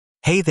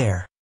Hey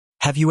there!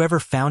 Have you ever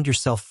found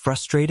yourself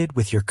frustrated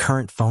with your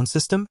current phone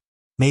system?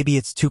 Maybe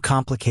it's too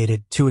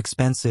complicated, too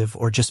expensive,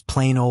 or just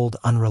plain old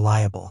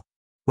unreliable.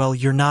 Well,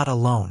 you're not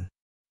alone.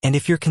 And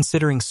if you're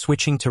considering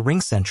switching to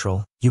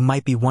RingCentral, you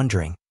might be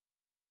wondering,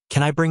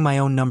 can I bring my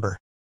own number?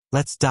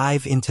 Let's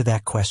dive into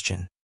that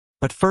question.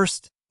 But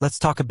first, let's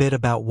talk a bit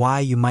about why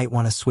you might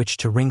want to switch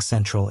to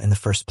RingCentral in the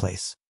first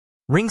place.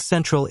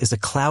 RingCentral is a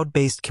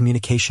cloud-based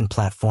communication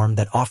platform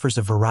that offers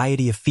a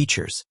variety of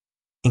features,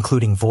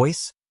 including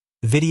voice,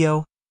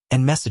 video,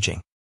 and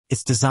messaging.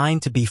 It's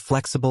designed to be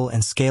flexible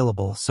and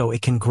scalable so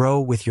it can grow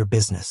with your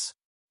business.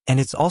 And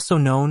it's also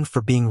known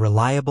for being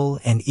reliable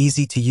and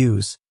easy to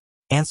use,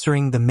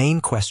 answering the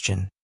main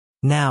question.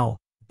 Now,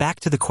 back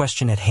to the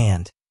question at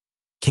hand.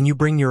 Can you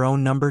bring your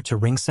own number to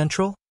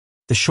RingCentral?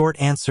 The short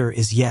answer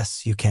is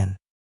yes, you can.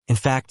 In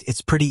fact,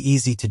 it's pretty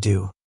easy to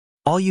do.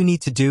 All you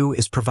need to do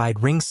is provide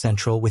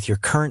RingCentral with your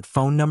current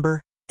phone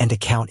number and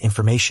account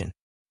information.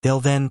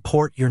 They'll then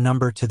port your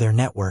number to their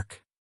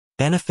network.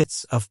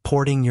 Benefits of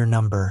porting your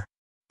number.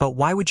 But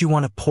why would you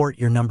want to port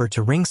your number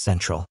to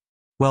RingCentral?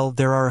 Well,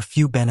 there are a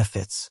few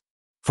benefits.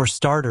 For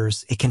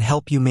starters, it can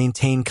help you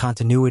maintain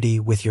continuity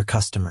with your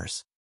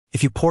customers.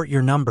 If you port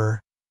your number,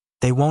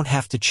 they won't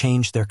have to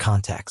change their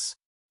contacts.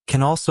 It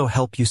can also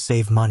help you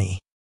save money.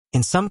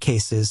 In some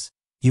cases,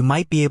 you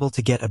might be able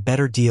to get a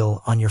better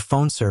deal on your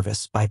phone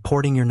service by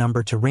porting your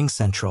number to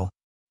RingCentral.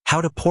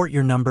 How to port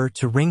your number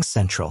to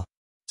RingCentral?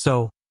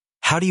 So,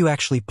 how do you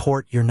actually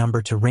port your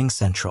number to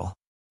RingCentral?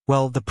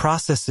 Well, the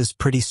process is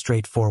pretty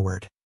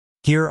straightforward.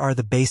 Here are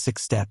the basic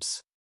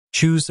steps.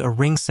 Choose a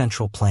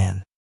RingCentral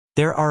plan.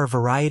 There are a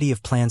variety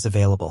of plans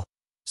available,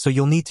 so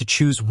you'll need to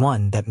choose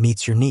one that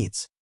meets your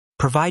needs.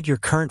 Provide your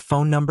current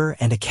phone number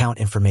and account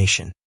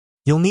information.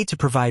 You'll need to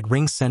provide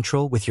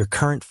RingCentral with your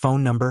current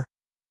phone number,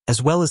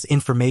 as well as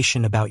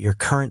information about your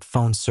current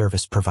phone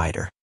service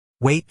provider.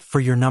 Wait for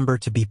your number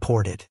to be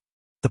ported.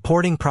 The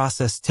porting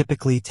process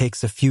typically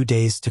takes a few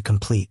days to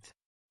complete.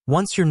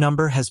 Once your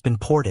number has been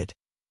ported,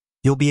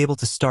 you'll be able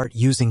to start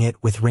using it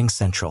with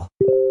RingCentral.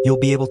 You'll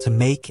be able to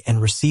make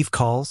and receive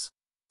calls,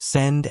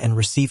 send and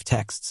receive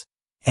texts,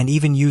 and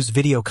even use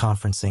video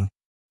conferencing.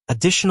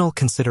 Additional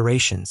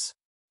considerations.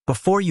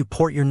 Before you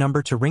port your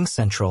number to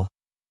RingCentral,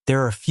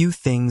 there are a few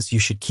things you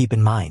should keep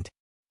in mind.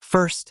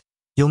 First,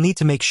 you'll need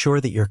to make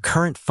sure that your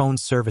current phone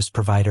service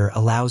provider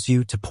allows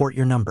you to port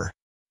your number.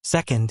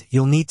 Second,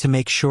 you'll need to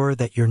make sure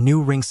that your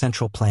new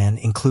RingCentral plan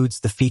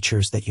includes the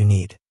features that you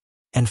need.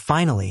 And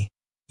finally,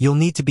 you'll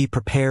need to be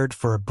prepared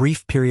for a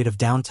brief period of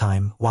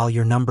downtime while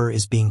your number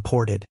is being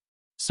ported.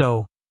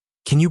 So,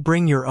 can you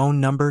bring your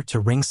own number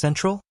to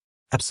RingCentral?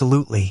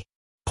 Absolutely.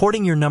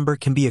 Porting your number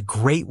can be a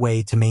great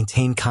way to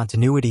maintain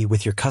continuity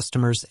with your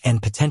customers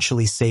and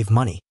potentially save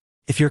money.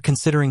 If you're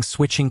considering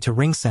switching to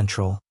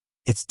RingCentral,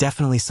 it's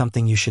definitely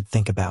something you should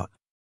think about.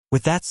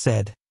 With that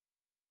said,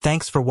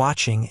 thanks for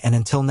watching, and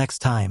until next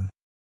time.